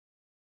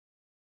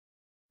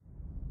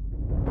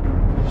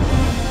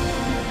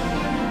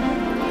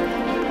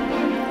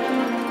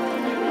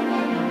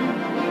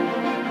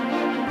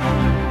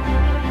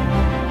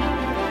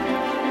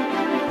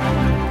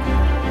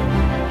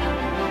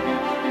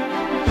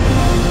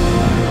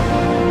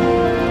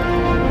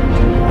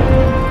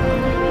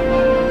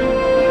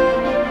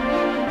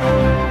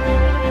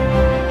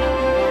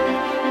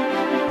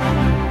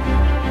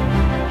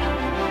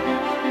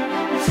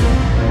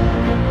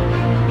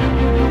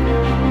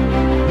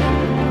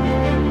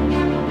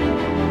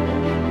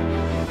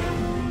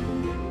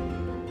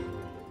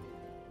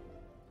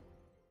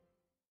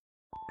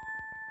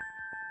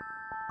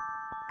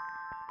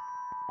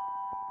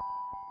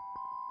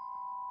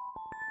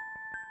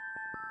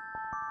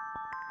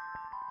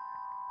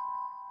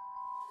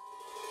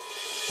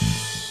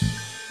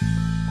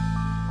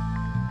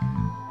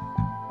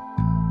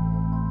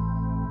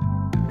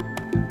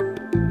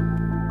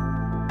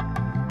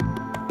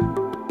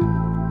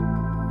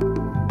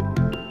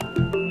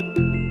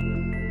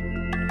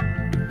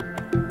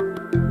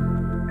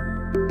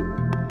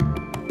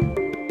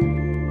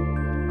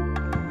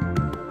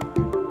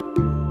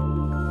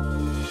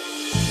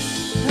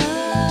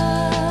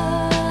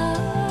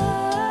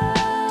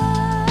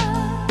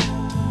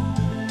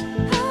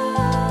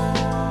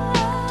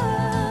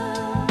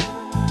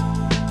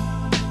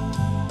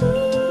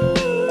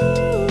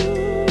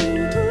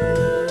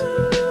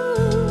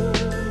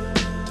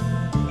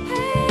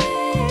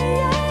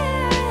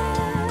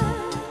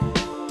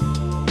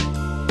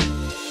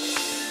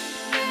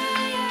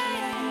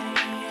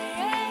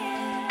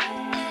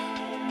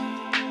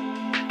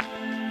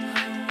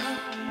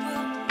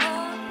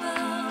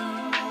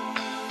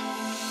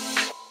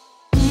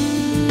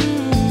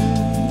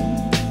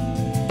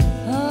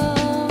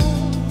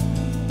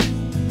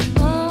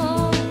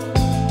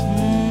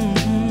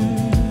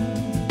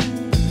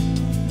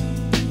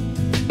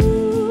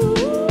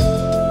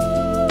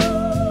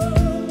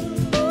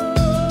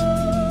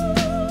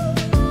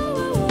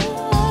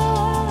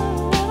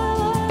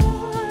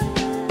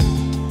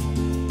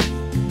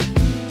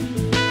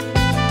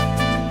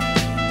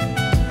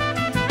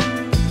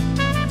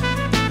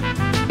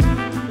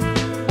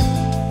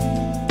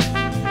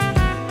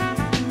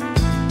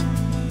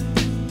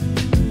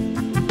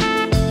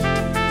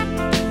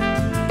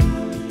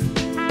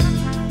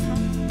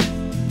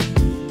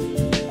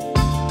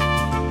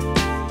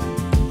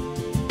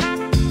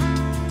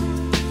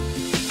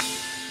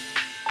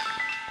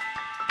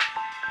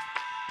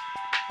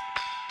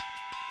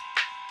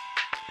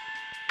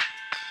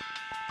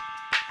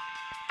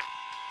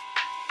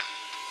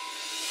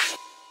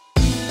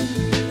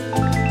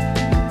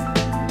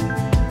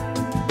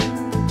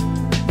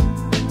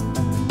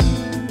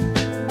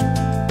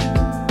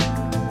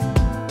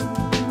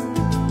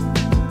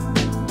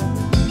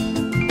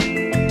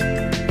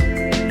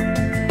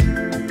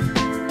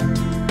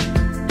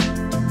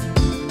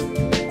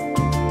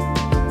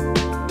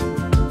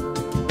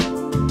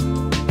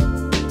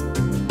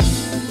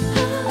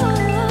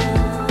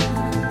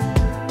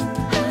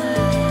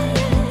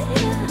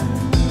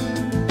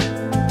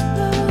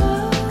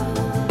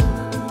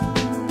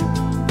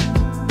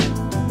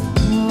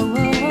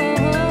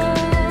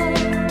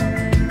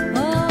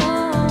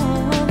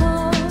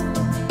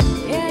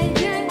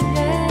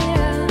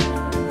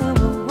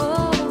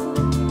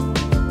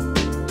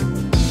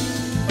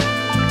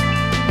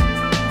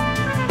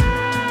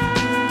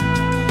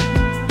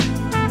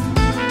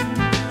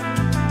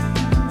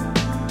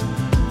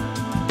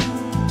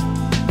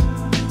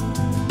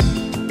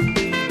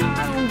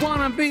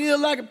be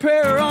like a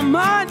prayer on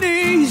my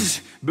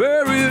knees,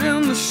 buried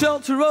in the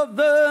shelter of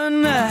the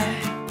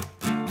night.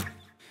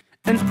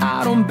 And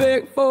I don't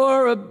beg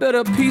for a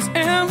better peace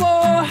and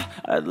war.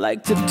 I'd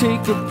like to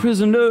take a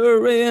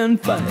prisoner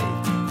and fight.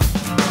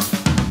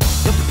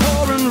 The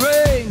pouring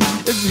rain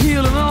is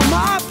healing all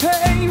my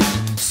pain,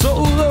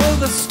 so though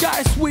the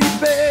sky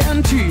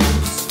sweeping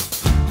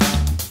tears.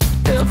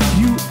 If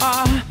you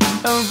are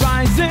a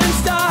rising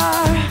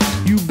star,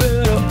 you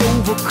better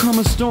overcome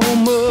a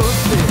storm of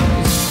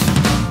fears.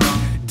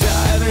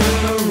 Dive in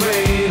the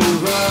rain of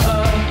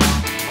love,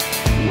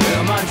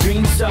 where my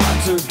dreams start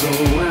to go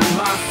and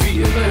my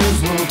feelings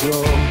will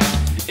grow.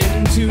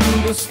 Into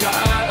the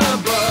sky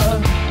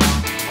above,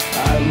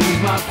 I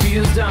leave my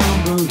fears down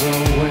below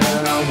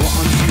where I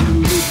want you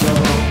to go.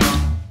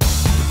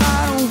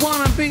 I don't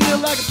wanna be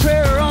like a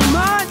prayer on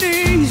my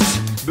knees,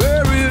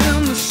 buried in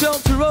the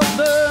shelter of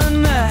the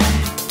night.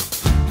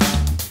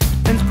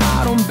 And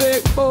I don't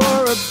beg for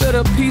a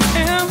better peace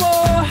and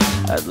war.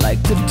 I'd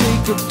like to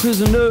take a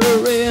prisoner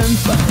and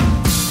fight.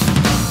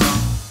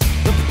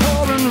 The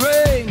pouring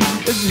rain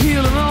is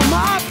healing all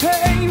my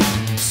pain,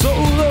 so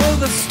though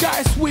the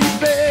sky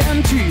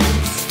sweeping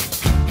tears.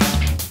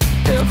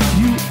 If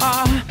you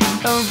are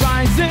a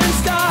rising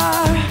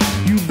star,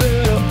 you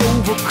better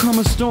overcome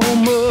a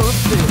storm of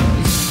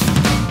fears.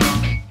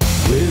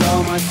 With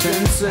all my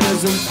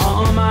senses and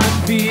all my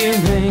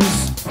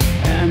feelings,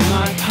 and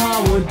my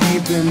power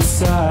deep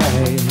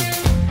inside,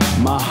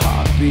 my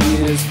heartbeat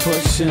is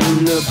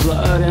pushing the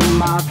blood in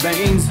my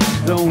veins.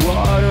 The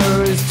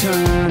water is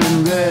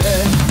turning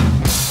red.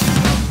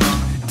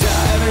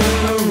 Dive in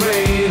the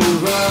rain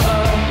of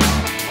love,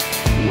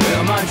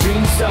 where my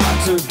dreams start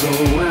to go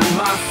and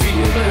my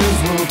feelings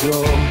will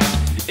grow.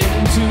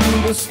 Into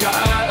the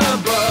sky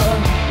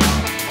above,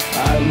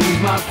 I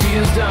leave my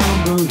fears down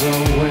below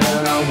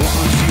where I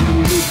want you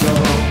to go.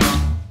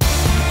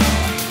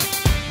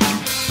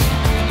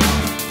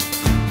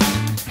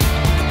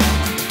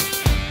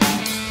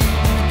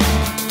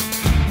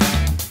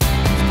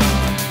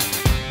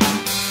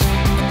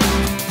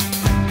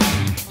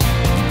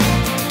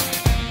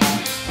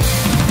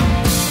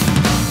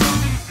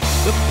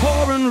 The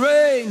pouring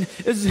rain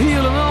is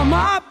healing all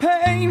my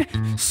pain,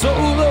 so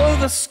though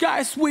the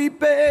sky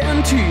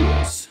sweeping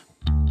tears.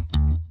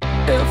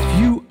 If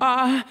you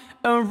are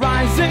a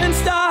rising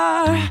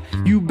star,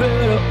 you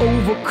better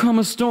overcome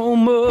a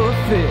storm of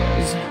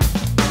fears.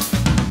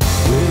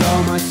 With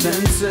all my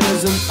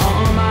senses and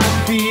all my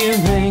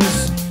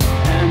feelings,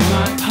 and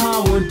my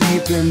power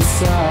deep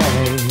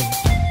inside,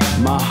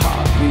 my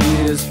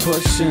heartbeat is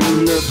pushing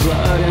the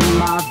blood in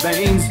my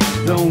veins.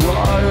 The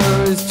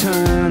water is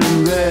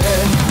turning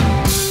red.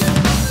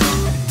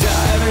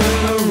 Dive in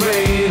the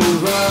rain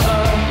of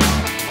love,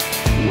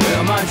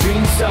 where my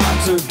dreams start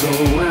to go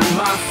and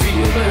my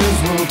feelings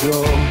will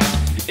grow.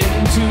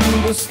 Into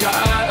the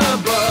sky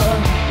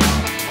above,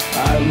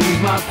 I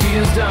leave my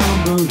fears down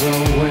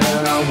below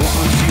where I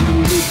want you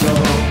to go.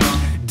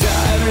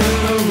 Dive in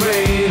the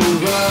rain of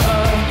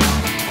love,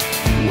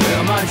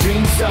 where my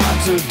dreams start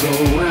to go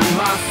and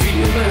my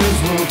feelings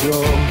will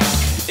grow.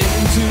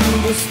 Into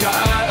the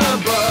sky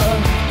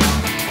above,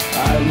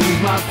 I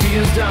leave my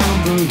fears down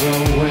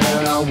below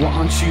where I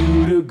want you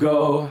to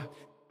go.